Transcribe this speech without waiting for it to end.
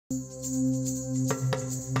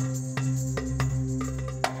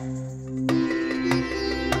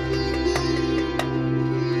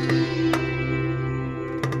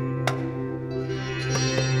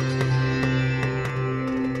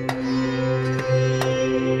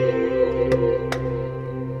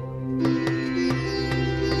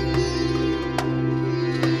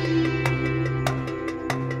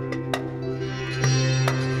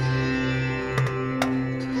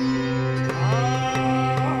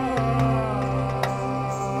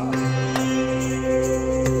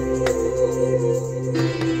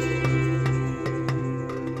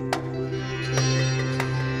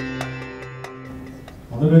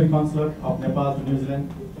Consulate of Nepal to New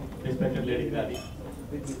Zealand, respected Lady Grady,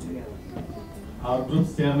 our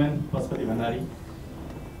group's chairman, Paspati Bhandari,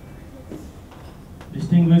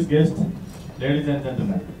 distinguished guests, ladies and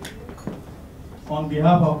gentlemen. On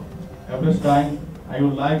behalf of Everest Dine, I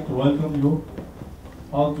would like to welcome you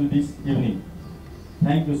all to this evening.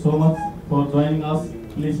 Thank you so much for joining us.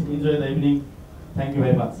 Please enjoy the evening. Thank you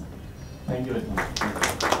very much. Thank you very much.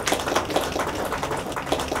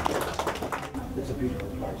 It's a beautiful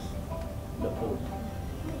place, Nepal,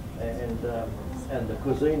 and the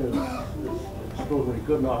cuisine is extraordinarily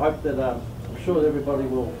good. And I hope that I'm sure that everybody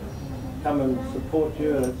will come and support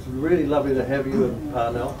you. And it's really lovely to have you in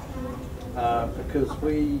Parnell because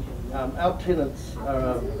our tenants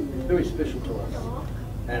are very special to us,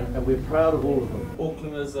 and we're proud of all of them.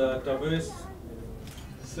 Auckland is a diverse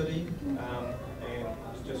city, and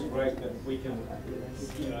it's just great that we can,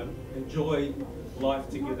 enjoy life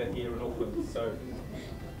together here in Auckland. So,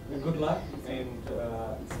 good luck and.